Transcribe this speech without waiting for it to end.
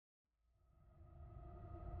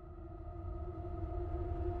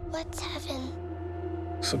What's heaven?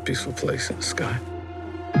 It's a peaceful place in the sky.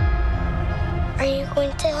 Are you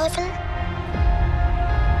going to heaven?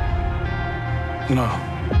 No.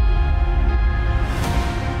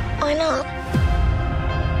 Why not?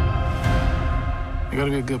 You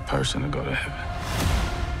gotta be a good person to go to heaven.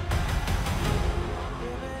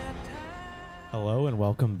 Hello and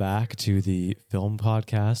welcome back to the film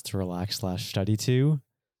podcast, Relax/Study To.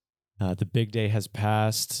 The big day has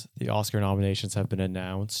passed. The Oscar nominations have been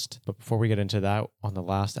announced. But before we get into that, on the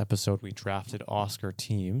last episode, we drafted Oscar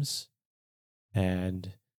teams.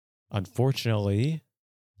 And unfortunately,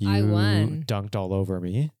 I you won. dunked all over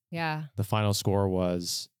me. Yeah. The final score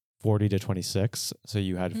was 40-26. So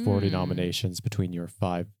you had 40 nominations between your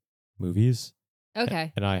 5 movies.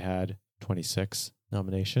 Okay. And I had 26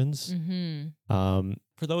 nominations. Mm-hmm.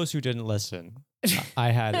 For those who didn't listen, I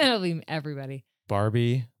had That'll be everybody.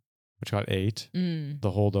 Barbie, which got 8,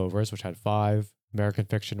 The Holdovers, which had 5, American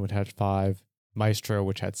Fiction, which had 5, Maestro,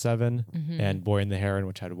 which had 7, and Boy and the Heron,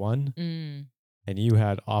 which had 1. And you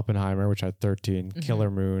had Oppenheimer, which had 13, Killer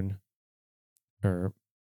Moon, or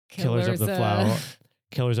Killers of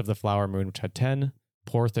the Flower Moon, which had 10,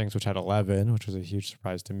 Poor Things, which had 11, which was a huge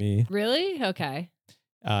surprise to me. Really? Okay.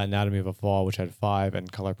 Anatomy of a Fall, which had 5,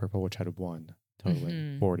 and Color Purple, which had 1,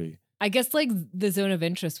 totaling 40. I guess like the Zone of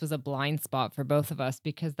Interest was a blind spot for both of us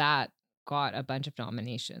because that got a bunch of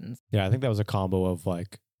nominations. Yeah, I think that was a combo of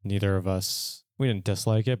like neither of us, we didn't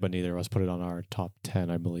dislike it, but neither of us put it on our top 10,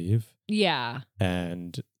 I believe. Yeah.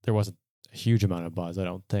 And there wasn't a huge amount of buzz, I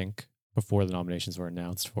don't think, before the nominations were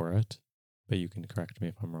announced for it. But you can correct me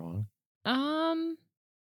if I'm wrong.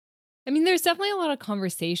 I mean, there's definitely a lot of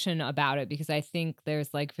conversation about it because I think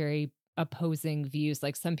there's like very opposing views.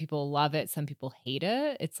 Like some people love it, some people hate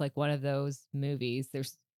it. It's like one of those movies.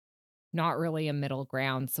 There's not really a middle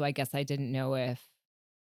ground. So I guess I didn't know if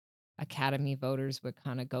Academy voters would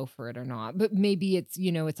kind of go for it or not. But maybe it's,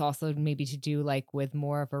 it's also maybe to do like with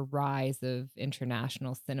more of a rise of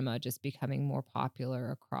international cinema just becoming more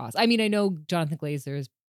popular across. I mean, I know Jonathan Glazer is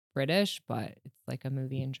British, but it's like a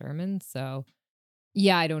movie in German. So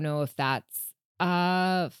yeah, I don't know if that's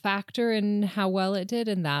a factor in how well it did,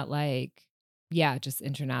 and that like, yeah, just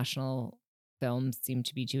international films seem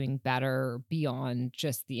to be doing better beyond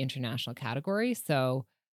just the international category. So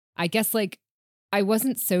I guess like I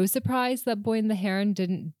wasn't so surprised that Boy and the Heron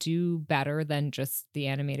didn't do better than just the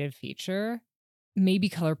animated feature. Maybe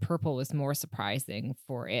Color Purple was more surprising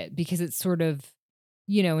for it because it's sort of,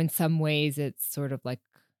 in some ways it's sort of like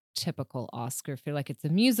typical Oscar feel, like it's a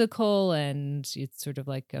musical and it's sort of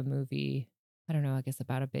like a movie, I don't know, I guess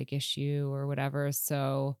about a big issue or whatever.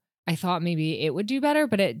 So I thought maybe it would do better,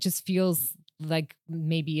 but it just feels like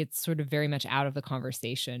maybe it's sort of very much out of the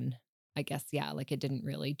conversation. I guess, yeah, like it didn't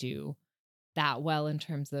really do that well in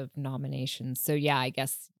terms of nominations. So yeah, I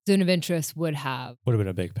guess Zone of Interest would have been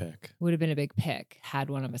a big pick. Would have been a big pick had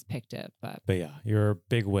one of us picked it. But yeah, your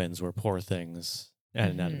big wins were Poor Things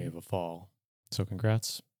and Anatomy of a Fall. So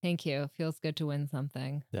congrats. Thank you. Feels good to win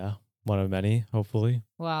something. Yeah. One of many, hopefully.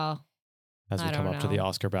 Well, as we come up to the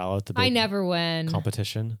Oscar ballot, the big I never win.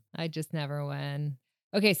 Competition. I just never win.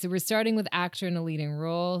 Okay, so we're starting with actor in a leading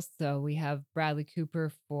role. So we have Bradley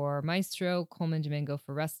Cooper for Maestro, Coleman Domingo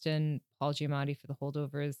for Rustin, Paul Giamatti for The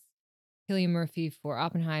Holdovers, Cillian Murphy for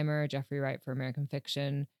Oppenheimer, Jeffrey Wright for American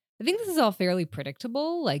Fiction. I think this is all fairly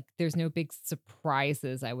predictable. Like there's no big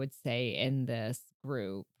surprises, I would say, in this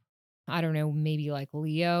group. I don't know, maybe like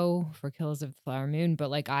Leo for Killers of the Flower Moon, but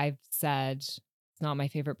like I've said, it's not my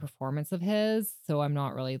favorite performance of his, so I'm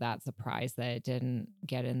not really that surprised that it didn't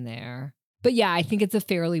get in there. But yeah, I think it's a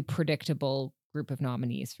fairly predictable group of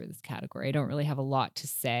nominees for this category. I don't really have a lot to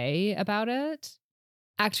say about it.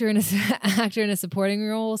 Actor in a supporting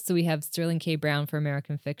role, so we have Sterling K. Brown for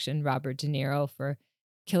American Fiction, Robert De Niro for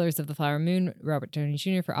Killers of the Flower Moon, Robert Downey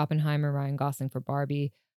Jr. for Oppenheimer, Ryan Gosling for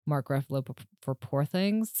Barbie, Mark Ruffalo for Poor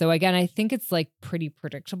Things. So again, I think it's like pretty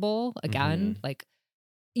predictable. Again, like,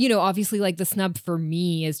 obviously like the snub for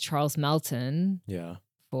me is Charles Melton. Yeah.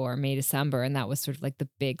 For May December, and that was sort of like the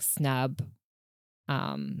big snub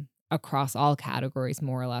across all categories,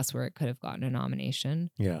 more or less, where it could have gotten a nomination.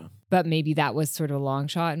 Yeah. But maybe that was sort of a long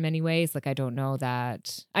shot in many ways. Like, I don't know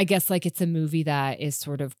that. I guess like it's a movie that is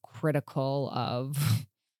sort of critical of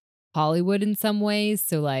Hollywood in some ways.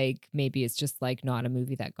 So like maybe it's just like not a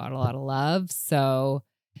movie that got a lot of love. So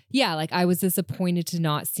yeah, like I was disappointed to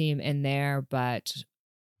not see him in there, but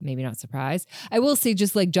maybe not surprised. I will say,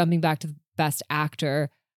 just like jumping back to the Best Actor,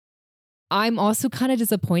 I'm also kind of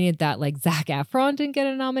disappointed that like Zac Efron didn't get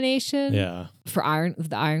a nomination for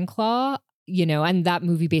the Iron Claw, and that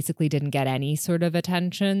movie basically didn't get any sort of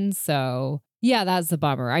attention. So Yeah, that's the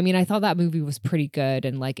bummer. I mean, I thought that movie was pretty good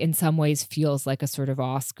and like in some ways feels like a sort of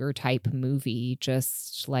Oscar type movie,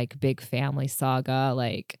 just like big family saga,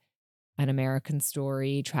 like an American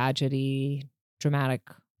story, tragedy, dramatic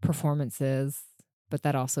performances, but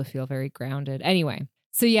that also feel very grounded. Anyway,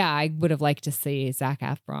 so yeah, I would have liked to see Zac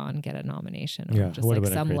Efron get a nomination or Yeah, just would have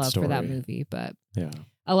like been a some great love for that story. movie, but Yeah.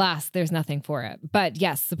 alas, there's nothing for it. But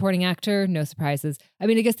yes, supporting actor, no surprises. I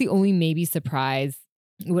mean, I guess the only maybe surprise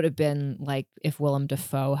would have been like if Willem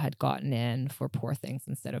Dafoe had gotten in for Poor Things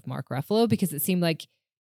instead of Mark Ruffalo, because it seemed like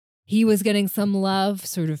he was getting some love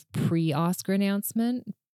sort of pre-Oscar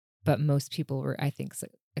announcement, but most people were, I think,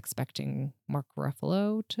 expecting Mark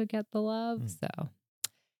Ruffalo to get the love. So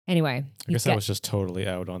anyway, I guess I was just totally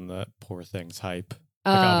out on the Poor Things hype.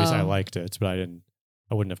 Like obviously I liked it, but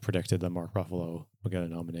I wouldn't have predicted that Mark Ruffalo would get a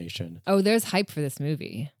nomination. Oh, there's hype for this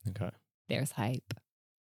movie. Okay. There's hype.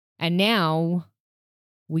 And now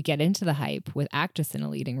we get into the hype with actress in a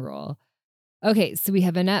leading role. Okay, so we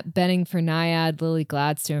have Annette Bening for Naiad, Lily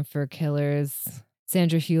Gladstone for Killers,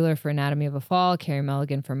 Sandra Hüller for Anatomy of a Fall, Carey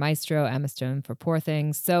Mulligan for Maestro, Emma Stone for Poor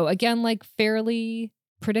Things. So again, like fairly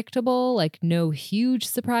predictable, like no huge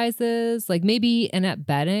surprises, like maybe Annette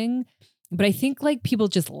Bening, but I think like people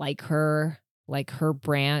just like her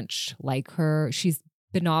branch, like her. She's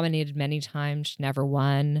been nominated many times, she never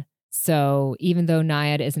won. So even though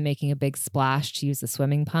Naiad isn't making a big splash, to use a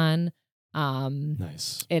swimming pun,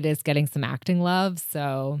 Nice. it is getting some acting love.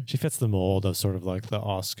 So She fits the mold of sort of like the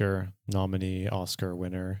Oscar nominee, Oscar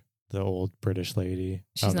winner, the old British lady.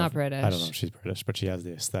 She's not British. I don't know if she's British, but she has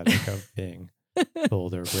the aesthetic of being the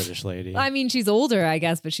older British lady. I mean, she's older, I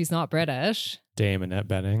guess, but she's not British. Dame Annette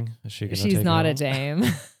Bening. Is she gonna She's take not it a home?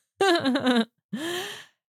 dame.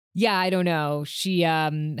 Yeah, I don't know. She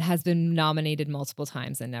has been nominated multiple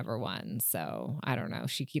times and never won. So I don't know.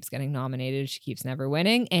 She keeps getting nominated. She keeps never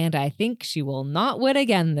winning. And I think she will not win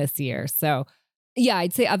again this year. So yeah,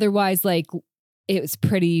 I'd say otherwise, like it was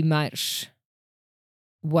pretty much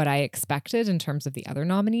what I expected in terms of the other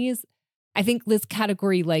nominees. I think this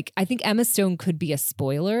category, like, I think Emma Stone could be a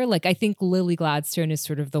spoiler. Like, I think Lily Gladstone is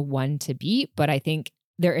sort of the one to beat, but I think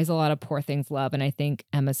there is a lot of Poor Things love, and I think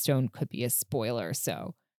Emma Stone could be a spoiler.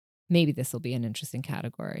 So maybe this will be an interesting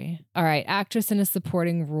category. All right, actress in a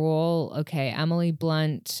supporting role. Okay, Emily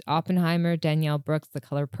Blunt, Oppenheimer, Danielle Brooks, The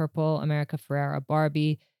Color Purple, America Ferrera,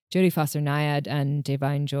 Barbie, Jodie Foster Naiad, and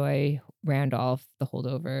Devine Joy Randolph, The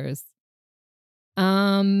Holdovers.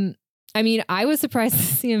 I mean, I was surprised to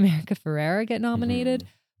see America Ferrera get nominated,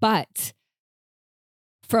 but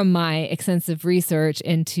from my extensive research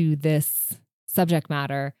into this subject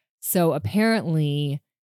matter, so apparently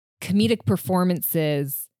comedic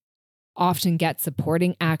performances often get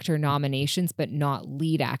supporting actor nominations, but not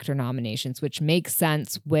lead actor nominations, which makes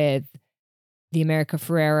sense with the America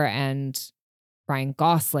Ferrera and Ryan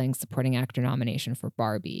Gosling supporting actor nomination for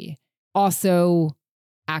Barbie. Also,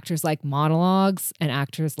 actors like monologues and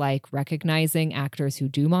actors like recognizing actors who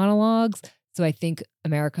do monologues. So I think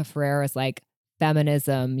America Ferrera is like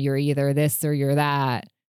feminism, you're either this or you're that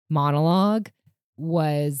monologue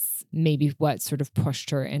was maybe what sort of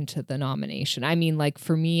pushed her into the nomination. I mean, like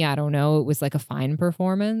for me, I don't know, it was like a fine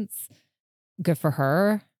performance. Good for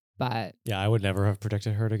her, but Yeah, I would never have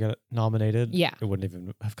predicted her to get nominated. Yeah. It wouldn't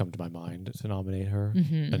even have come to my mind to nominate her.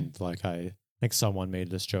 Mhm. And like I think someone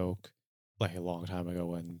made this joke like a long time ago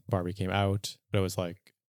when Barbie came out. But it was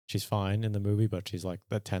like she's fine in the movie, but she's like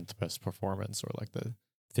the 10th best performance or like the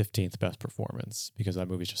 15th best performance, because that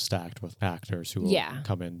movie's just stacked with actors who will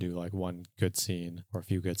come in and do like one good scene or a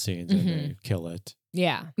few good scenes and they kill it.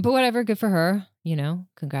 Yeah. But whatever, good for her. You know,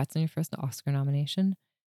 congrats on your first Oscar nomination.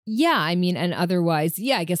 Yeah, I mean, and otherwise,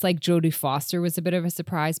 yeah, I guess like Jodie Foster was a bit of a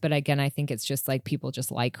surprise, but again, I think it's just like people just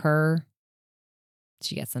like her.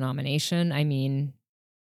 She gets a nomination. I mean,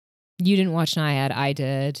 you didn't watch Naiad, I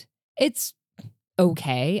did. It's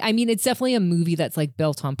okay. I mean, it's definitely a movie that's like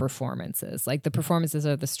built on performances. Like the performances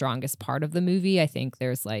are the strongest part of the movie. I think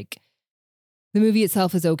there's like, the movie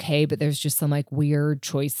itself is okay, but there's just some like weird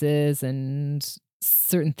choices and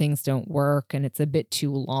certain things don't work and it's a bit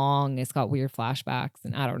too long. It's got weird flashbacks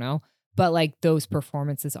and I don't know. But like those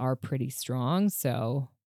performances are pretty strong. So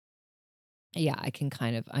yeah, I can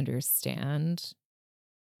kind of understand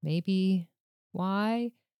maybe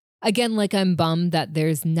why. Again, like I'm bummed that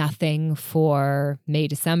there's nothing for May,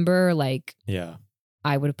 December. Like Yeah.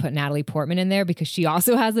 I would have put Natalie Portman in there because she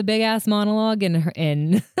also has a big ass monologue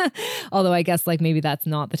in although I guess like maybe that's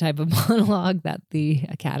not the type of monologue that the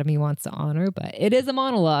Academy wants to honor, but it is a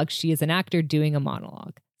monologue. She is an actor doing a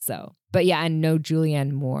monologue. So, but yeah, and no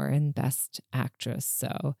Julianne Moore in Best Actress.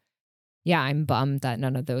 So yeah, I'm bummed that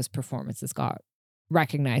none of those performances got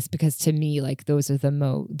recognize, because to me, like those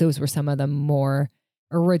were some of the more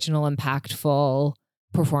original, impactful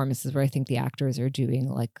performances where I think the actors are doing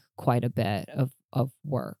like quite a bit of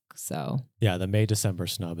work. So yeah, the May-December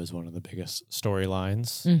snub is one of the biggest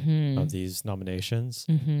storylines of these nominations.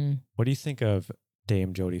 What do you think of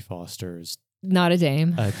Dame Jodie Foster's not a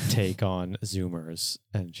dame take on Zoomers,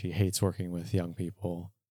 and she hates working with young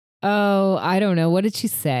people? Oh, I don't know. What did she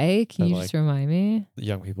say? Can you just remind me?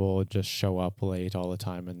 Young people just show up late all the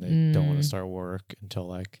time and they don't want to start work until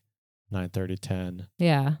like 9:30, 10.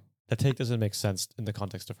 Yeah. That take doesn't make sense in the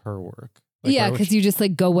context of her work. Like, yeah, because you just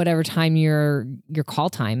like go whatever time your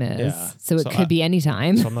call time is. Yeah. So it could be any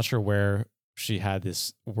time. So I'm not sure where she had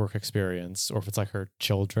this work experience, or if it's like her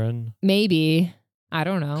children. Maybe. I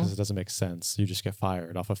don't know. Because it doesn't make sense. You just get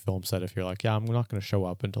fired off a film set if you're like, yeah, I'm not going to show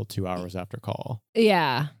up until 2 hours after call.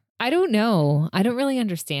 Yeah. I don't know. I don't really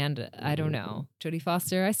understand it. I don't know. Jodie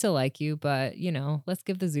Foster, I still like you, but, let's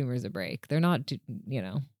give the Zoomers a break. They're not, they're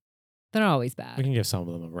not always bad. We can give some of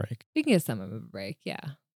them a break. We can give some of them a break,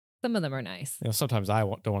 yeah. Some of them are nice. Sometimes I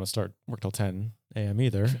don't want to start work till 10 a.m.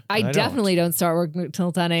 either. I definitely don't start work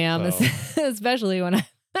till 10 a.m., so. Especially when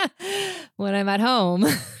I'm at home.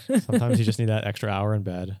 Sometimes you just need that extra hour in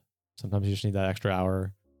bed. Sometimes you just need that extra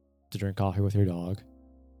hour to drink coffee with your dog.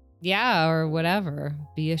 Yeah, or whatever.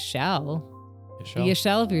 Be a shell. Be a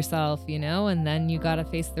shell of yourself, and then you got to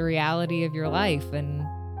face the reality of your life, and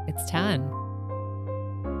it's 10.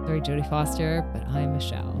 Sorry, Jodie Foster, but I'm a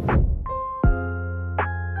shell.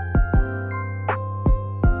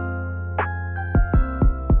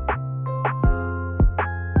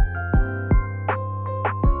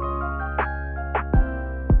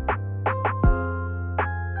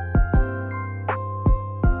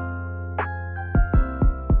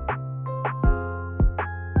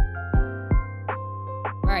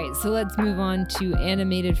 So let's move on to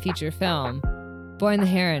animated feature film. Boy and the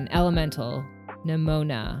Heron, Elemental,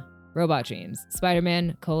 Nimona, Robot Dreams,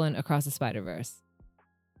 Spider-Man, Across the Spider-Verse.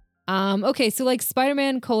 Okay, so like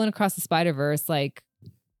Spider-Man, Across the Spider-Verse, like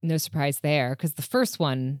no surprise there, because the first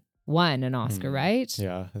one won an Oscar, right?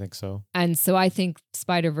 Yeah, I think so. And so I think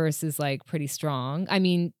Spider-Verse is like pretty strong. I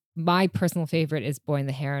mean, my personal favorite is Boy and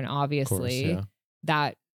the Heron, obviously. Of course, yeah.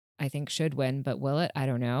 That I think should win, but will it? I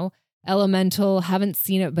don't know. Elemental, haven't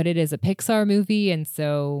seen it, but it is a Pixar movie, and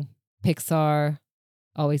so Pixar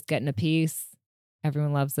always getting a piece.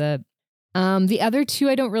 Everyone loves it. The other two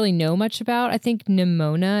I don't really know much about. I think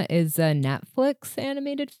Nimona is a Netflix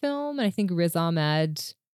animated film, and I think Riz Ahmed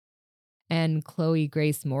and Chloe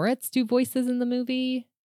Grace Moritz do voices in the movie.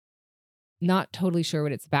 Not totally sure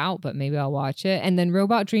what it's about, but maybe I'll watch it. And then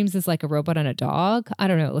Robot Dreams is like a robot and a dog. I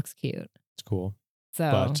don't know. It looks cute. It's cool. So,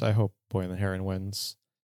 but I hope Boy and the Heron wins.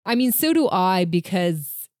 I mean, so do I,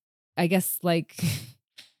 because I guess like,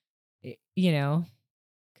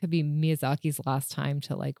 could be Miyazaki's last time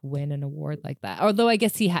to like win an award like that. Although I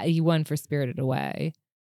guess he won for Spirited Away.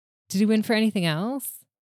 Did he win for anything else?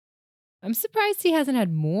 I'm surprised he hasn't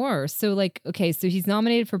had more. So like, okay, so he's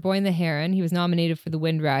nominated for Boy and the Heron. He was nominated for The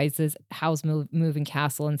Wind Rises, Howl's Moving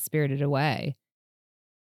Castle, and Spirited Away.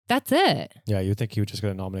 That's it. Yeah, you'd think he would just get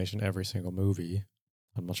a nomination every single movie.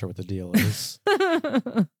 I'm not sure what the deal is.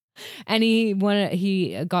 And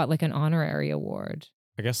he got like an honorary award.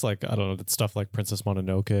 I guess like, I don't know, that stuff like Princess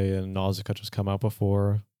Mononoke and Nausicaa just come out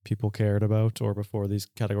before people cared about, or before these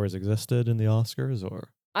categories existed in the Oscars, or?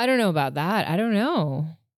 I don't know about that. I don't know.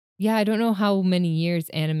 Yeah, I don't know how many years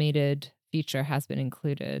animated feature has been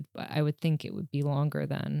included, but I would think it would be longer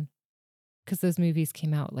than, because those movies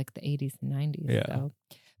came out like the 80s and 90s. Yeah. So.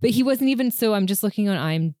 But he wasn't even, so I'm just looking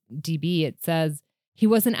on IMDb. It says he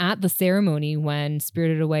wasn't at the ceremony when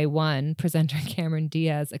Spirited Away won. Presenter Cameron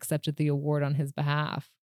Diaz accepted the award on his behalf.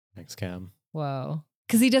 Thanks, Cam. Whoa.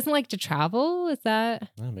 Because he doesn't like to travel? Is that?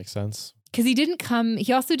 That makes sense. Because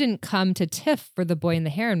he also didn't come to TIFF for the Boy and the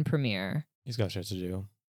Heron premiere. He's got shit to do.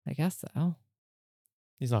 I guess so.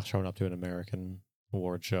 He's not showing up to an American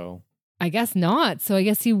award show. I guess not. So I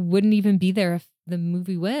guess he wouldn't even be there if the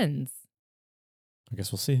movie wins. I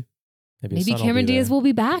guess we'll see. Maybe Cameron Diaz will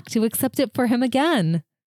be back to accept it for him again.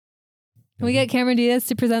 Can we get Cameron Diaz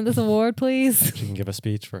to present this award, please? She can give a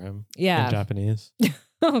speech for him. Yeah. In Japanese.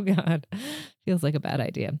 Oh, God. Feels like a bad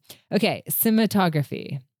idea. Okay.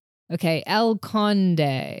 Cinematography. Okay. El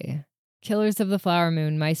Conde. Killers of the Flower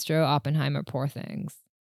Moon, Maestro, Oppenheimer, Poor Things.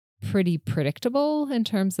 Pretty predictable in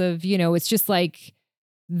terms of, it's just like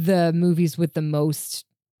the movies with the most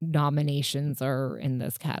nominations are in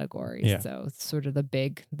this category. Yeah. So it's sort of the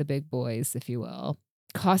big boys, if you will.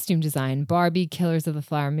 Costume design, Barbie, Killers of the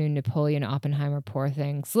Flower Moon, Napoleon, Oppenheimer, Poor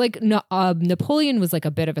Things. So like no, Napoleon was like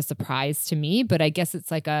a bit of a surprise to me, but I guess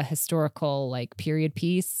it's like a historical like period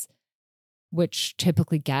piece, which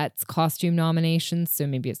typically gets costume nominations. So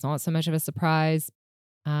maybe it's not so much of a surprise.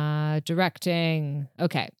 Directing.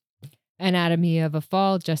 Okay. Anatomy of a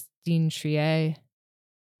Fall, Justine Triet.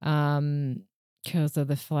 Killers of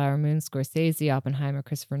the Flower Moon, Scorsese, Oppenheimer,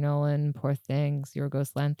 Christopher Nolan, Poor Things,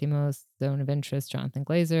 Yorgos Lanthimos, Zone of Interest, Jonathan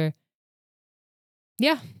Glazer.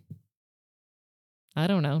 Yeah. I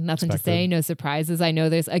don't know. Nothing to say. No surprises. I know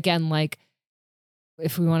there's, again, like,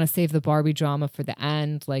 if we want to save the Barbie drama for the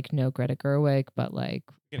end, like, no Greta Gerwig, but like,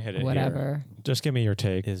 You can hit it whatever. here. Just give me your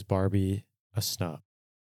take. Is Barbie a snub?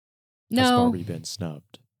 No. Has Barbie been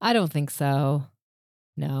snubbed? I don't think so.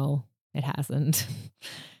 No, it hasn't.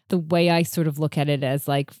 The way I sort of look at it as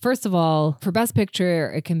like, first of all, for Best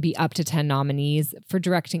Picture, it can be up to 10 nominees. For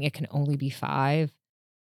directing, it can only be 5.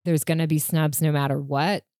 There's going to be snubs no matter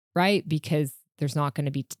what, right? Because there's not going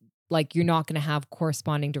to be, like, you're not going to have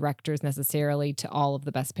corresponding directors necessarily to all of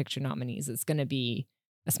the Best Picture nominees. It's going to be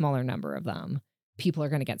a smaller number of them. People are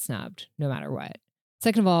going to get snubbed no matter what.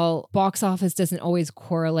 Second of all, box office doesn't always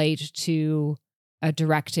correlate to a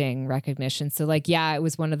directing recognition. So like, yeah, it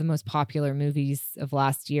was one of the most popular movies of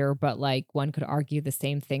last year, but like one could argue the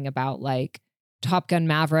same thing about like Top Gun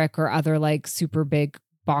Maverick or other like super big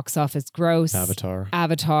box office gross.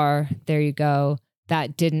 Avatar. There you go.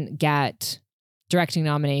 That didn't get directing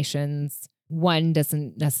nominations. One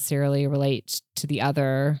doesn't necessarily relate to the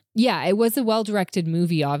other. Yeah, it was a well-directed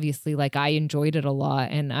movie, obviously. Like I enjoyed it a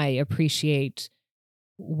lot and I appreciate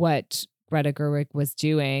what Greta Gerwig was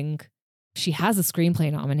doing. She has a screenplay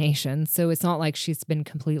nomination, so it's not like she's been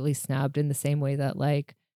completely snubbed in the same way that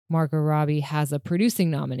like Margot Robbie has a producing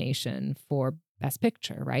nomination for Best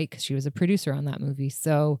Picture, right? Because she was a producer on that movie.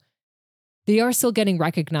 So they are still getting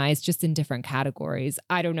recognized just in different categories.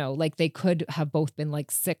 I don't know, like they could have both been like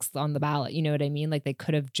 6th on the ballot. You know what I mean? Like they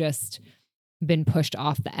could have just been pushed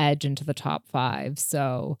off the edge into the top 5.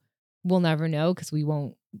 So we'll never know because we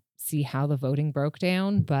won't see how the voting broke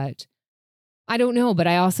down, but I don't know, but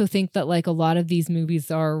I also think that like a lot of these movies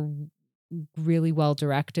are really well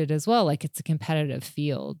directed as well. Like it's a competitive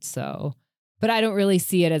field. So, but I don't really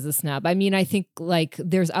see it as a snub. I mean, I think like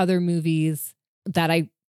there's other movies that I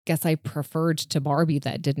guess I preferred to Barbie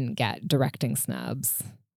that didn't get directing snubs.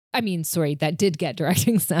 I mean, sorry, that did get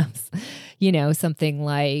directing snubs. You know, something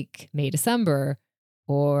like May December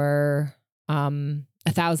or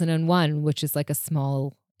 1001, which is like a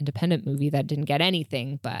small independent movie that didn't get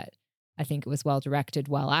anything, but I think it was well directed,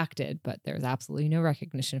 well acted, but there's absolutely no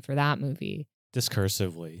recognition for that movie.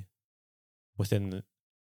 Discursively, within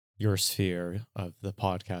your sphere of the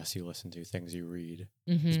podcasts you listen to, things you read,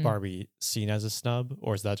 is Barbie seen as a snub,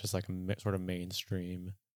 or is that just like a sort of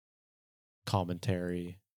mainstream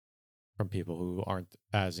commentary from people who aren't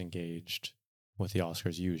as engaged with the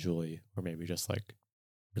Oscars usually, or maybe just like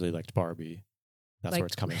really liked Barbie? That's like, where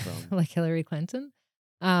it's coming from. Like Hillary Clinton?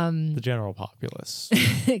 The general populace.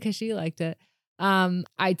 Because she liked it.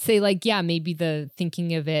 I'd say like, yeah, maybe the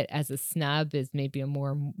thinking of it as a snub is maybe a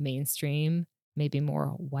more mainstream, maybe more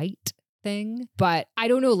white thing. But I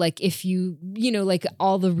don't know, like if you know, like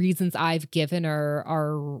all the reasons I've given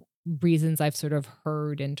are reasons I've sort of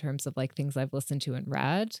heard in terms of like things I've listened to and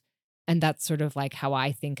read. And that's sort of like how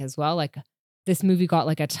I think as well. Like this movie got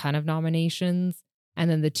like a ton of nominations. And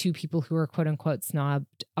then the 2 people who are quote unquote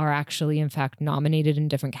snubbed are actually, in fact, nominated in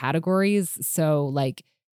different categories. So like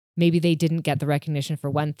maybe they didn't get the recognition for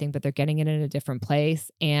one thing, but they're getting it in a different place.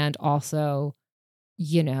 And also,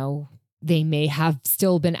 you know, they may have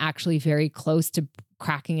still been actually very close to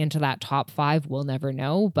cracking into that top 5. We'll never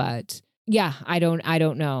know. But yeah, I don't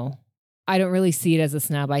know. I don't really see it as a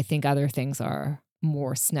snub. I think other things are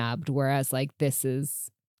more snubbed, whereas like this is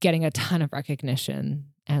getting a ton of recognition.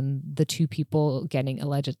 And the 2 people getting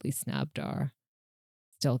allegedly snubbed are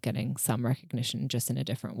still getting some recognition just in a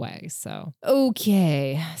different way. So,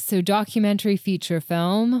 okay. So documentary feature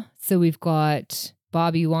film. So we've got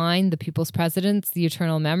Bobby Wine, The People's Presidents, The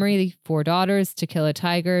Eternal Memory, 4 Daughters, To Kill a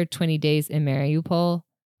Tiger, 20 Days in Mariupol.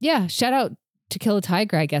 Yeah, shout out To Kill a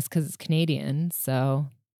Tiger, I guess, because it's Canadian. So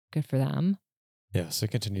good for them. Yes, it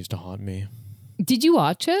continues to haunt me. Did you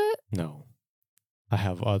watch it? No. I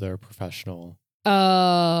have other professional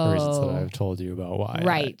reasons that I've told you about why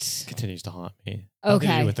it continues to haunt me. Okay.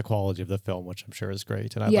 To do with the quality of the film, which I'm sure is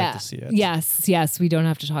great, and I'd like to see it. Yes, we don't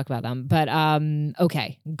have to talk about them. But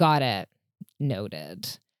okay, got it.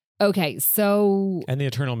 Noted. Okay, so and The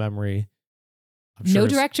Eternal Memory. No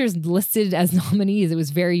directors listed as nominees. It was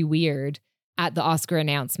very weird at the Oscar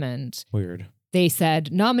announcement. Weird. They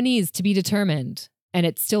said nominees to be determined. And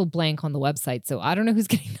it's still blank on the website. So I don't know who's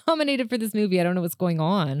getting nominated for this movie. I don't know what's going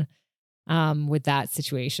on with that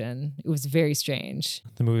situation. It was very strange.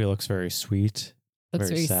 The movie looks very sweet. Looks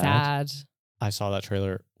very sad. I saw that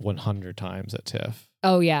trailer 100 times at TIFF.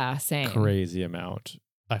 Oh yeah, same. Crazy amount.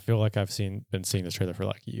 I feel like I've been seeing this trailer for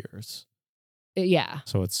like years. Yeah.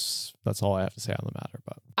 So that's all I have to say on the matter.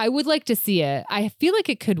 But I would like to see it. I feel like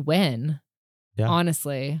it could win. Yeah.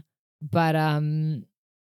 Honestly. But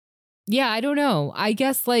yeah, I don't know. I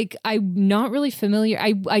guess like I'm not really familiar.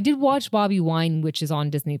 I did watch Bobby Wine, which is on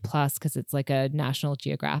Disney Plus because it's like a National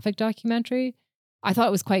Geographic documentary. I thought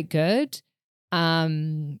it was quite good.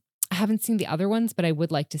 I haven't seen the other ones, but I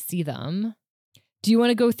would like to see them. Do you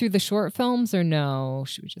want to go through the short films or no?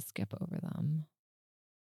 Should we just skip over them?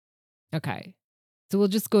 Okay. So we'll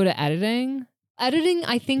just go to editing. Editing,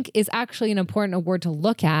 I think, is actually an important award to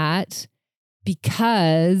look at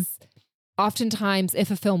because oftentimes if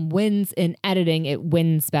a film wins in editing, it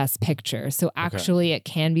wins Best Picture. So actually it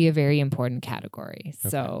can be a very important category. Okay.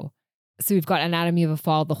 So we've got Anatomy of a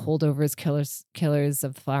Fall, The Holdovers, Killers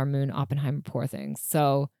of the Flower Moon, Oppenheimer, Poor Things.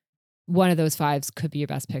 So one of those fives could be your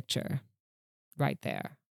Best Picture right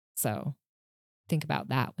there. So think about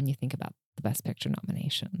that when you think about the Best Picture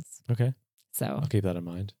nominations. Okay. So I'll keep that in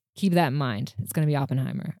mind. Keep that in mind. It's going to be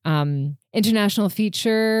Oppenheimer. International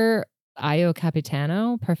feature, Io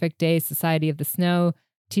Capitano, Perfect Day, Society of the Snow,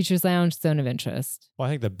 Teacher's Lounge, Zone of Interest. Well,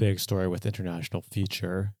 I think the big story with international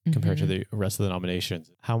feature compared to the rest of the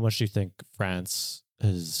nominations, how much do you think France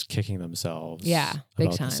is kicking themselves big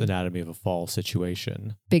about time. this Anatomy of a Fall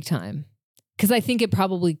situation? Big time. Because I think it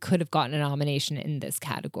probably could have gotten a nomination in this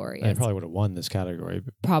category. And it probably would have won this category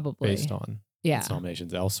probably based on its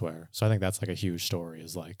nominations elsewhere. So I think that's like a huge story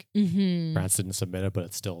is like France didn't submit it, but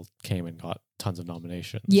it still came and got tons of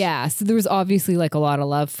nominations. Yeah. So there was obviously like a lot of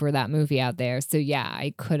love for that movie out there. So yeah,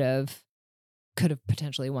 I could have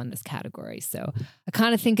potentially won this category. So I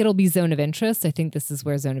kind of think it'll be Zone of Interest. I think this is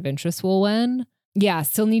where Zone of Interest will win. Yeah,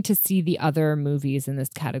 still need to see the other movies in this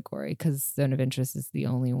category because Zone of Interest is the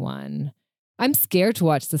only one. I'm scared to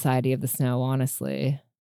watch Society of the Snow, honestly.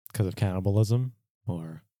 Because of cannibalism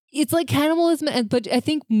or... It's like cannibalism, but I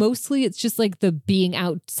think mostly it's just like the being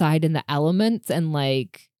outside in the elements and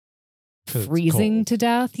like freezing to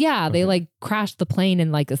death. Yeah, they like crashed the plane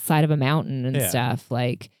in like the side of a mountain and stuff.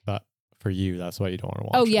 Like, but for you, that's why you don't want to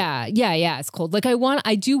watch. Oh yeah, it's cold. Like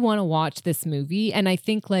I do want to watch this movie, and I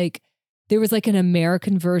think like there was like an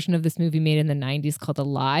American version of this movie made in the 90s called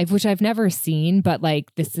Alive, which I've never seen, but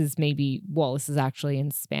like this is actually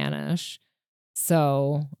in Spanish,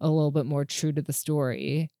 so a little bit more true to the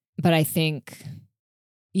story. But I think,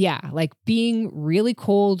 like being really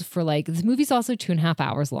cold for like, this movie's also 2.5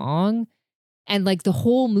 hours long. And like the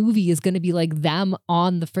whole movie is going to be like them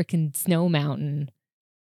on the freaking snow mountain.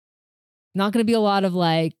 Not going to be a lot of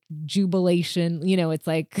like jubilation. You know, it's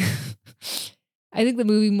like, I think the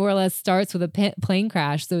movie more or less starts with a plane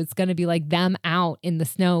crash. So it's going to be like them out in the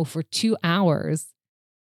snow for 2 hours,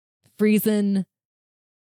 freezing,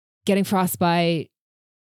 getting frostbite,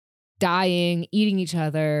 dying, eating each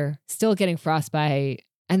other, still getting frostbite,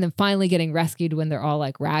 and then finally getting rescued when they're all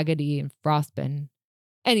like raggedy and frostbitten.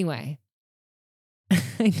 Anyway,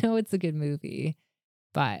 I know it's a good movie,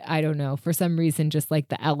 but I don't know. For some reason, just like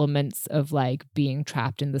the elements of like being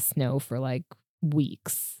trapped in the snow for like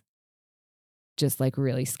weeks just like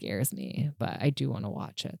really scares me, but I do want to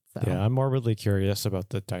watch it. So. Yeah, I'm morbidly curious about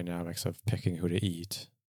the dynamics of picking who to eat.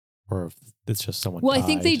 Or if it's just someone Well, died. I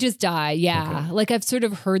think they just die. Yeah. Okay. Like I've sort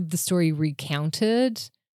of heard the story recounted.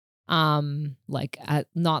 Not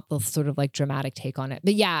the sort of like dramatic take on it.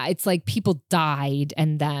 But yeah, it's like people died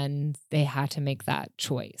and then they had to make that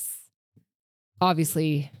choice.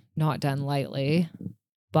 Obviously not done lightly,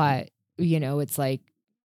 but you know, it's like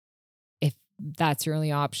if that's your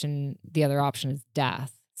only option, the other option is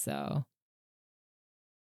death. So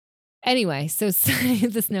anyway, so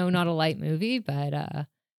the Snow, not a light movie, but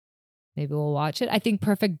maybe we'll watch it. I think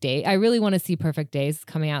Perfect Day. I really want to see Perfect Days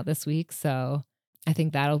coming out this week. So I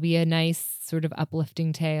think that'll be a nice sort of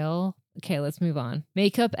uplifting tale. Okay, let's move on.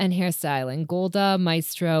 Makeup and hairstyling. Golda,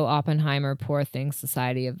 Maestro, Oppenheimer, Poor Things,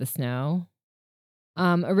 Society of the Snow.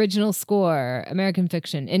 Original score. American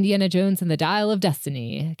Fiction. Indiana Jones and the Dial of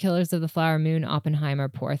Destiny. Killers of the Flower Moon, Oppenheimer,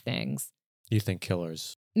 Poor Things. You think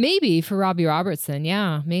Killers? Maybe for Robbie Robertson.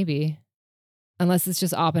 Yeah, maybe. Unless it's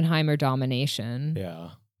just Oppenheimer domination. Yeah.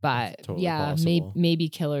 But totally possible. maybe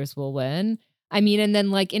Killers will win. I mean, and then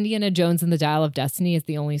like Indiana Jones and the Dial of Destiny is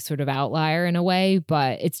the only sort of outlier in a way,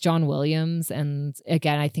 but it's John Williams. And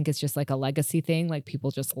again, I think it's just like a legacy thing. Like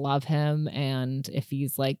people just love him. And if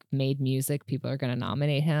he's like made music, people are going to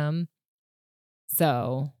nominate him.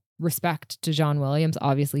 So respect to John Williams.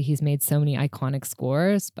 Obviously, he's made so many iconic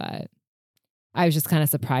scores, but I was just kind of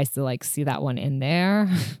surprised to like see that one in there.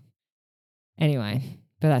 Anyway,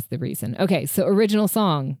 but that's the reason. Okay, so original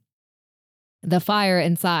song, "The Fire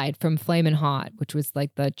Inside" from Flamin' Hot, which was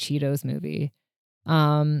like the Cheetos movie.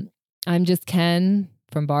 "I'm Just Ken"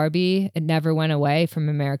 from Barbie. "It Never Went Away" from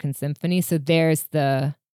American Symphony. So there's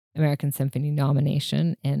the American Symphony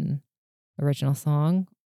nomination in original song.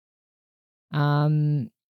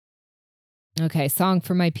 Okay, "Song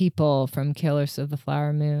for My People" from Killers of the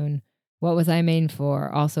Flower Moon. "What Was I Made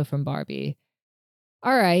For" also from Barbie.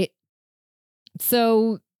 All right.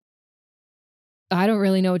 So I don't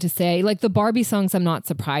really know what to say. Like the Barbie songs I'm not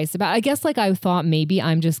surprised about. I guess like I thought maybe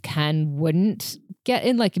 "I'm Just Ken" wouldn't get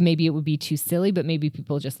in. Like maybe it would be too silly, but maybe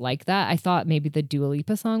people just like that. I thought maybe the Dua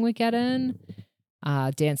Lipa song would get in,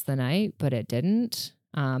 "Dance the Night," but it didn't.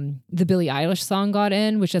 The Billie Eilish song got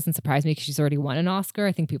in, which doesn't surprise me because she's already won an Oscar.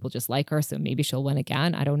 I think people just like her, so maybe she'll win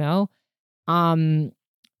again. I don't know.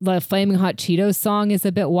 The Flaming Hot Cheetos song is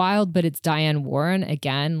a bit wild, but it's Diane Warren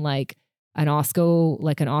again, like an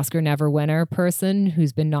Oscar never winner person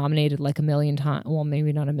who's been nominated like a million times. Well,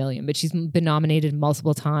 maybe not a million, but she's been nominated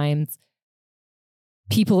multiple times.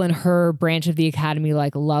 People in her branch of the Academy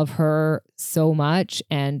like love her so much,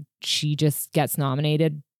 and she just gets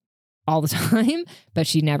nominated all the time, but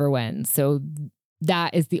she never wins. So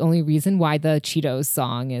that is the only reason why the Cheetos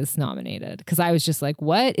song is nominated. Because I was just like,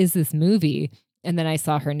 what is this movie? And then I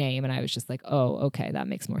saw her name and I was just like, oh, okay, that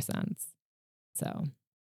makes more sense. So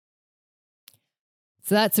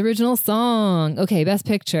that's original song. Okay, Best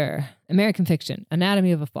Picture: American Fiction,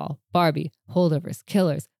 Anatomy of a Fall, Barbie, Holdovers,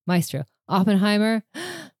 Killers, Maestro, Oppenheimer,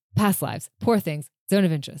 Past Lives, Poor Things, Zone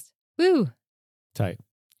of Interest. Woo! Tight.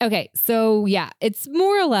 Okay, so yeah, it's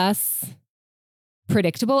more or less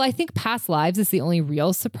predictable. I think Past Lives is the only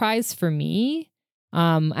real surprise for me.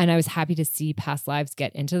 And I was happy to see Past Lives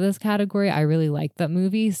get into this category. I really like that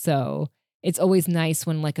movie. So it's always nice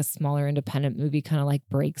when like a smaller independent movie kind of like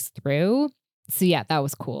breaks through. So yeah, that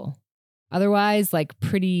was cool. Otherwise, like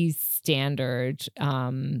pretty standard,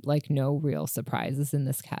 like no real surprises in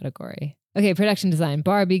this category. Okay, production design: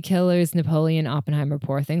 Barbie, Killers, Napoleon, Oppenheimer,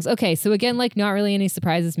 Poor Things. Okay, so again, like not really any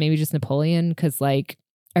surprises, maybe just Napoleon, because like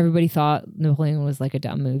everybody thought Napoleon was like a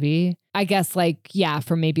dumb movie. I guess like, yeah,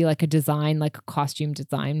 from maybe like a design, like a costume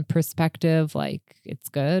design perspective, like it's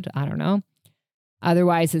good. I don't know.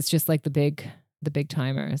 Otherwise, it's just like the big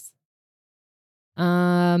timers.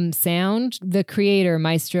 Sound: The Creator,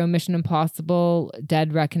 Maestro, Mission Impossible,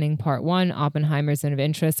 Dead Reckoning Part 1, Oppenheimer, Zone of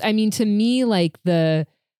Interest. I mean, to me, like the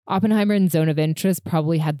Oppenheimer and Zone of Interest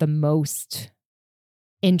probably had the most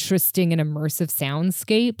interesting and immersive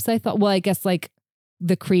soundscapes, I thought. Well, I guess like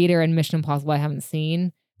The Creator and Mission Impossible I haven't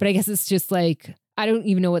seen, but I guess it's just like, I don't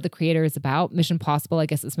even know what The Creator is about. Mission Impossible, I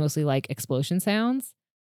guess it's mostly like explosion sounds.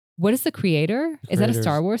 What is The Creator? Is that a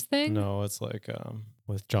Star Wars thing? No, it's like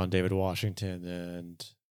with John David Washington, and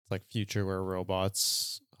it's like future where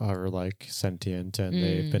robots are like sentient and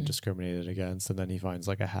they've been discriminated against, and then he finds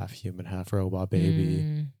like a half human, half robot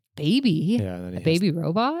baby. Baby? Yeah, and then a baby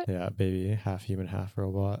robot? Yeah, baby, half human, half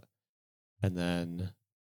robot. And then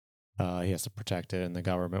he has to protect it, and the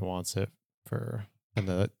government wants it and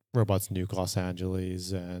the robots nuke Los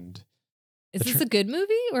Angeles. And is this a good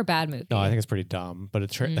movie or bad movie? No, I think it's pretty dumb, but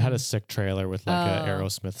it had a sick trailer with like an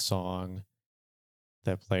Aerosmith song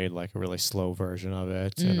that played like a really slow version of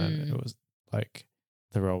it. And then it was like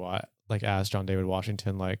the robot like asked John David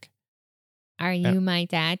Washington like, "Are you my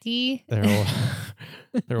daddy?"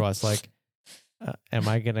 There was like, am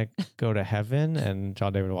I gonna go to heaven? And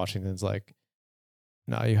John David Washington's like,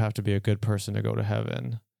 no, you have to be a good person to go to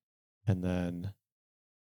heaven. And then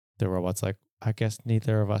the robot's like, I guess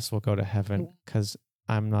neither of us will go to heaven because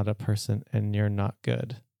I'm not a person and you're not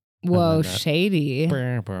good. Whoa, shady.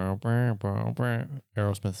 Aerosmith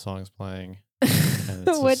song's playing. And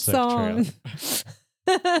it's what song?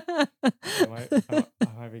 I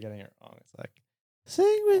might be getting it wrong. It's like,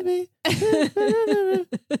 sing with me.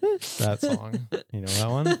 That song. You know that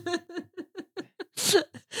one?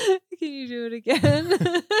 Can you do it again?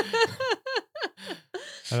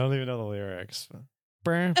 I don't even know the lyrics.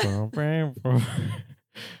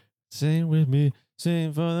 Sing with me.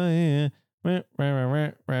 Sing for the year.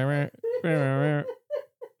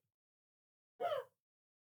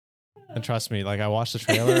 And trust me, like I watched the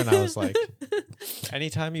trailer and I was like,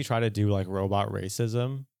 anytime you try to do like robot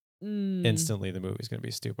racism, instantly the movie's gonna be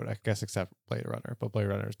stupid. I guess except Blade Runner, but Blade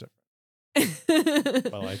Runner is different.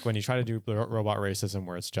 But like when you try to do robot racism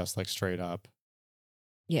where it's just like straight up,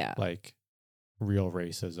 yeah, like real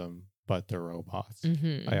racism, but they're robots.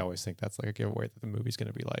 I always think that's like a giveaway that the movie's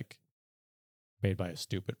gonna be like made by a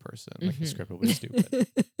stupid person. Like the script was stupid.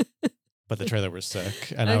 But the trailer was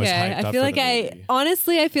sick, and I was hyped up I feel for like the movie.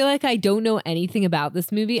 honestly, I feel like I don't know anything about this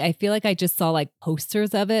movie. I feel like I just saw like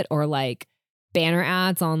posters of it or like banner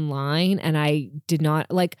ads online, and I did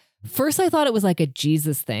not like. First, I thought it was like a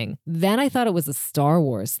Jesus thing. Then I thought it was a Star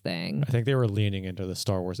Wars thing. I think they were leaning into the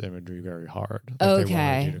Star Wars imagery very hard. Like they wanted you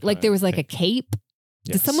Okay, to like there was like a cape.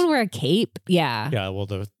 Yes. Did someone wear a cape? Yeah. Yeah, well,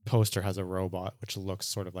 the poster has a robot which looks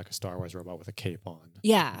sort of like a Star Wars robot with a cape on.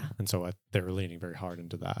 Yeah. And so they were leaning very hard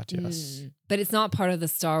into that, yes. But it's not part of the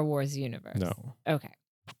Star Wars universe. No.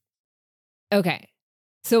 Okay.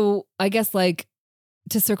 So I guess like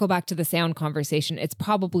to circle back to the sound conversation, it's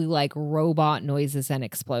probably like robot noises and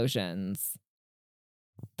explosions.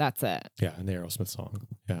 That's it. Yeah, and the Aerosmith song.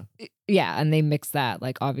 Yeah. Yeah, and they mix that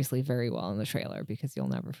like obviously very well in the trailer because you'll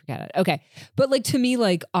never forget it. Okay. But like to me,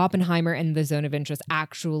 like Oppenheimer and The Zone of Interest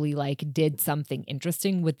actually like did something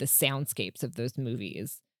interesting with the soundscapes of those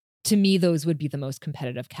movies. To me, those would be the most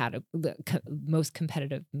competitive most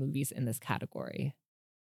competitive movies in this category.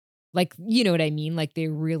 Like, you know what I mean? Like they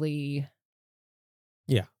really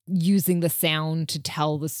using the sound to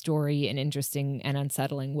tell the story in interesting and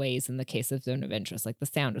unsettling ways in the case of Zone of Interest. Like the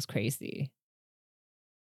sound is crazy.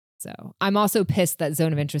 So I'm also pissed that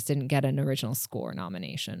Zone of Interest didn't get an original score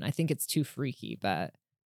nomination. I think it's too freaky, but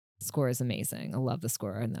the score is amazing. I love the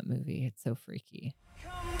score in that movie. It's so freaky.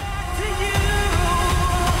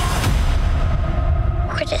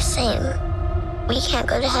 We're the same. We can't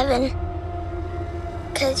go to heaven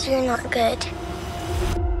because you're not good.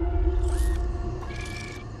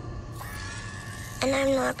 And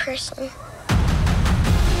I'm not a person.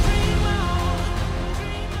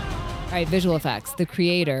 All right, visual effects. The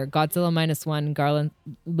creator, Godzilla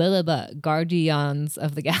 -1, Guardians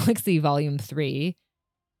of the Galaxy Volume 3,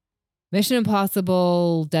 Mission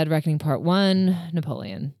Impossible, Dead Reckoning Part 1,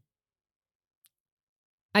 Napoleon.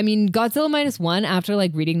 I mean, Godzilla -1, after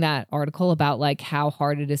like reading that article about like how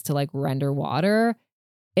hard it is to like render water,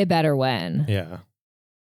 it better win. Yeah.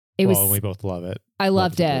 We both love it. I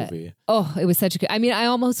loved it. Movie. Oh, it was such a good. I mean, I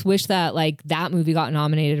almost wish that like that movie got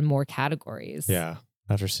nominated in more categories. Yeah,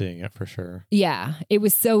 after seeing it for sure. Yeah, it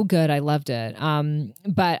was so good. I loved it.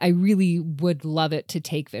 But I really would love it to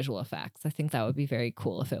take visual effects. I think that would be very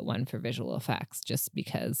cool if it won for visual effects, just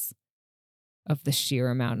because of the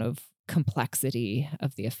sheer amount of complexity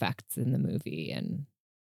of the effects in the movie and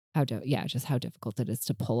just how difficult it is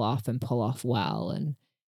to pull off well. And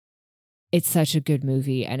it's such a good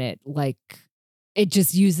movie, and it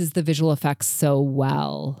just uses the visual effects so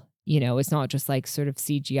well. You know, it's not just like sort of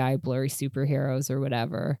CGI blurry superheroes or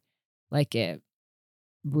whatever. Like it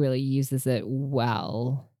really uses it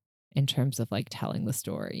well in terms of like telling the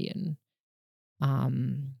story and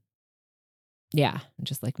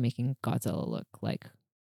just like making Godzilla look like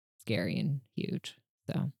scary and huge.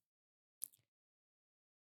 So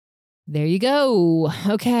there you go.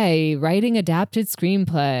 Okay, writing adapted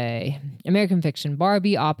screenplay. American Fiction,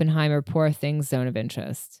 Barbie, Oppenheimer, Poor Things, Zone of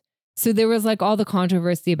Interest. So there was like all the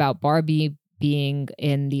controversy about Barbie being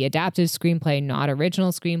in the adapted screenplay, not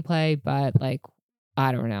original screenplay, but like,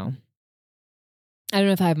 I don't know. I don't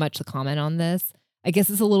know if I have much to comment on this. I guess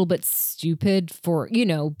it's a little bit stupid for,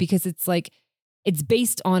 because it's like, it's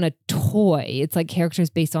based on a toy. It's like characters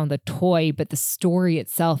based on the toy, but the story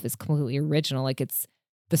itself is completely original. Like it's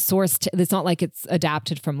the source. It's not like it's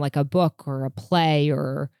adapted from like a book or a play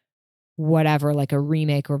or whatever, like a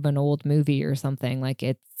remake of an old movie or something. Like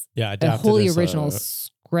it's a wholly original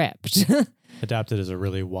script. Adapted is a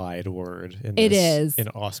really wide word. It is in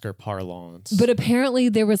Oscar parlance. But apparently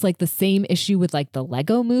there was like the same issue with like the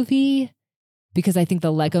Lego movie, because I think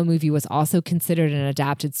the Lego movie was also considered an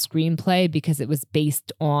adapted screenplay because it was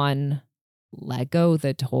based on Lego,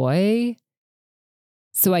 the toy.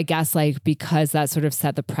 So I guess like because that sort of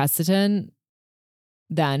set the precedent,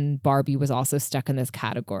 then Barbie was also stuck in this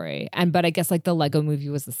category. But I guess like the Lego movie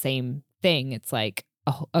was the same thing. It's like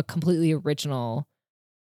a completely original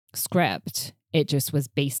script. It just was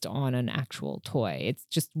based on an actual toy. It's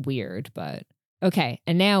just weird, but okay.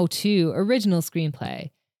 And now to original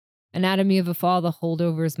screenplay. Anatomy of a Fall, The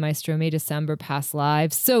Holdovers, Maestro, May December, Past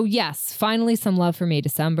Lives. So yes, finally some love for May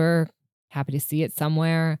December. Happy to see it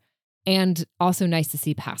somewhere. And also nice to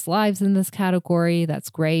see Past Lives in this category. That's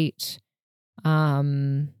great.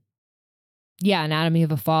 Anatomy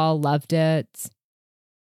of a Fall, loved it.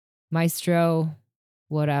 Maestro,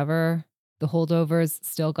 whatever. The Holdovers,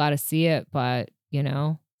 still got to see it, but,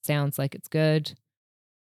 sounds like it's good.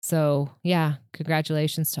 So, yeah,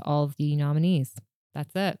 congratulations to all of the nominees.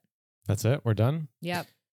 That's it. That's it? We're done? Yep.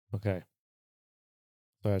 Okay.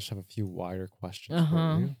 So I just have a few wider questions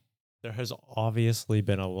for you. There has obviously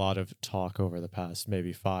been a lot of talk over the past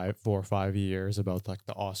maybe 4 or 5 years about like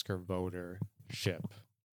the Oscar votership,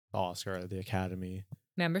 the Oscar, the Academy,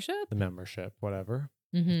 Membership? the membership, whatever.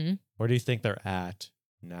 Mm-hmm. Where do you think they're at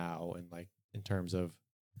now, and like in terms of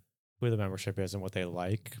who the membership is and what they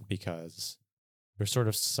like? Because there's sort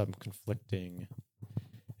of some conflicting.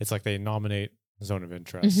 It's like they nominate Zone of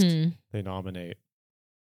Interest, they nominate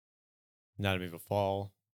Anatomy of a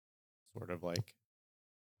Fall, sort of like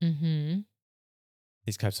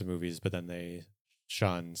these types of movies, but then they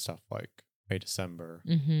shun stuff like May December.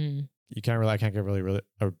 I can't get really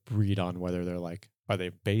a read on whether they're like, are they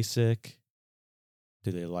basic?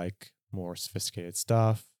 Do they like more sophisticated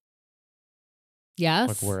stuff? Yes.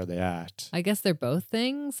 Like, where are they at? I guess they're both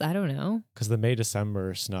things. I don't know. Because the May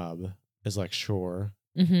December snub is like, sure,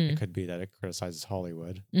 it could be that it criticizes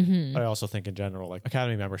Hollywood. But I also think in general, like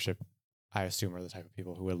Academy membership, I assume are the type of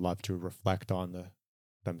people who would love to reflect on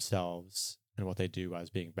themselves and what they do as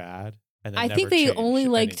being bad. And I think they only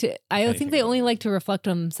like to. I think they only like to reflect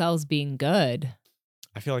on themselves being good.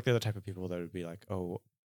 I feel like they're the type of people that would be like, oh,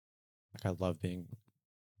 like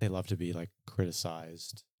they love to be like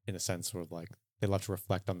criticized in a sense where like they love to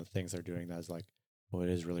reflect on the things they're doing that's like, well, it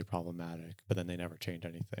is really problematic, but then they never change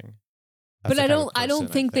anything. That's but I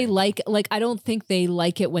don't think they like I don't think they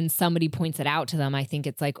like it when somebody points it out to them. I think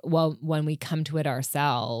it's like, well, when we come to it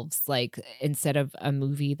ourselves, like instead of a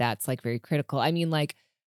movie that's like very critical. I mean, like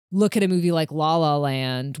look at a movie like La La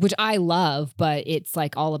Land, which I love, but it's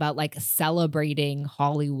like all about like celebrating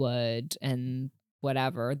Hollywood and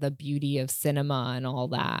whatever, the beauty of cinema and all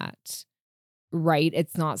that. Right?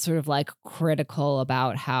 It's not sort of like critical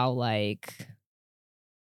about how like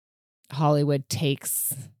Hollywood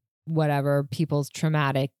takes whatever people's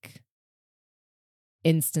traumatic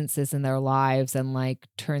instances in their lives and like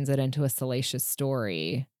turns it into a salacious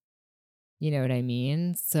story. You know what I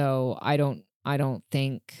mean? So I don't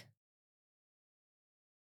think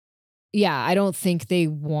I don't think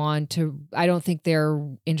they're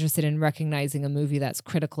interested in recognizing a movie that's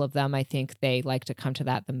critical of them. I think they like to come to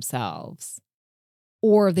that themselves.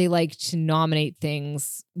 Or they like to nominate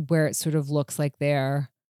things where it sort of looks like they're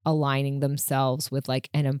aligning themselves with like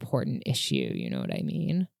an important issue. You know what I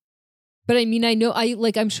mean? But I mean,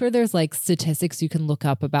 I'm sure there's like statistics you can look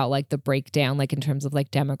up about like the breakdown, like in terms of like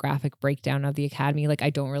demographic breakdown of the Academy. Like I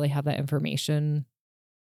don't really have that information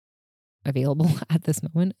available at this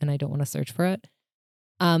moment and I don't want to search for it.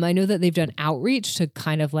 I know that they've done outreach to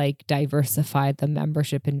kind of like diversify the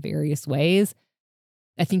membership in various ways.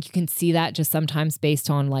 I think you can see that just sometimes based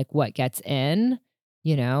on like what gets in,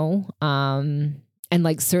 you know, and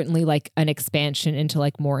like certainly like an expansion into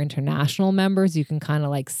like more international members. You can kind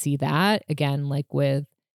of like see that again, like with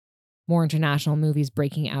more international movies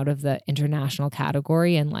breaking out of the international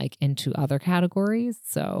category and like into other categories.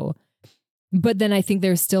 So, but then I think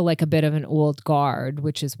there's still like a bit of an old guard,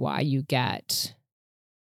 which is why you get,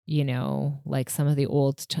 you know, like some of the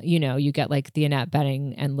old, you get like the Annette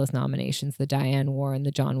Bening endless nominations, the Diane Warren,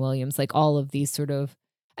 the John Williams, like all of these sort of,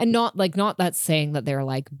 and not that saying that they're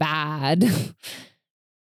like bad.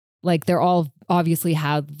 Like they're all obviously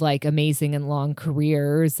had like amazing and long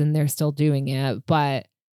careers and they're still doing it. But,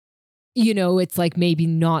 you know, it's like maybe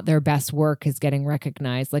not their best work is getting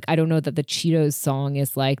recognized. Like, I don't know that the Cheetos song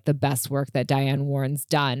is like the best work that Diane Warren's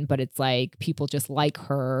done, but it's like people just like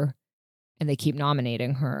her and they keep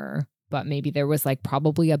nominating her. But maybe there was like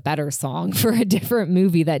probably a better song for a different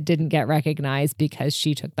movie that didn't get recognized because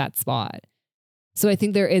she took that spot. So I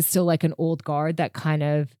think there is still like an old guard that kind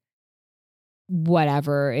of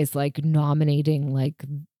whatever is like nominating like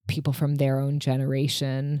people from their own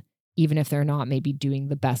generation, even if they're not maybe doing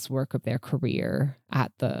the best work of their career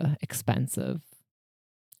at the expense of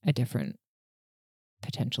a different,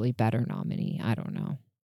 potentially better nominee. I don't know.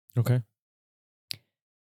 Okay.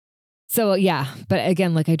 So yeah, but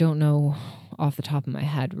again, like I don't know off the top of my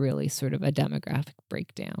head really sort of a demographic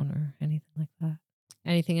breakdown or anything like that.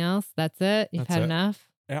 Anything else? That's it? You've had enough?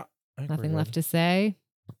 Yeah. Nothing left to say?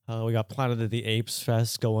 We got Planet of the Apes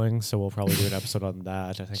Fest going, so we'll probably do an episode on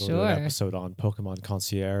that. I think we'll do an episode on Pokemon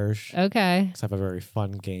Concierge. Okay. Because I have a very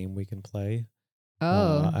fun game we can play.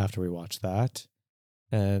 After we watch that.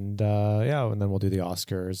 And and then we'll do the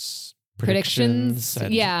Oscars predictions.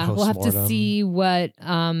 Yeah, we'll have to see what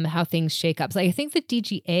how things shake up. So I think the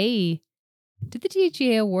DGA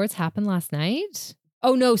awards happen last night?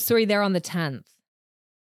 Oh no, sorry, they're on the 10th.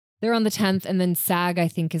 They're on the 10th, and then SAG, I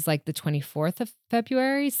think, is like the 24th of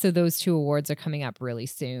February. So those two awards are coming up really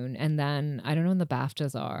soon. And then I don't know when the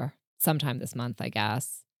BAFTAs are. Sometime this month, I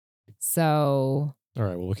guess. So. All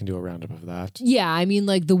right, well, we can do a roundup of that. Yeah, I mean,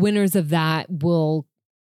 like the winners of that will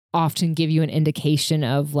often give you an indication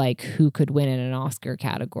of like who could win in an Oscar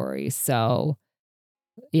category. So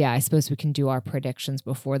yeah, I suppose we can do our predictions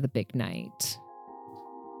before the big night.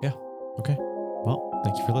 Yeah. Okay. Well,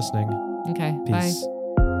 thank you for listening. Okay. Peace. Bye.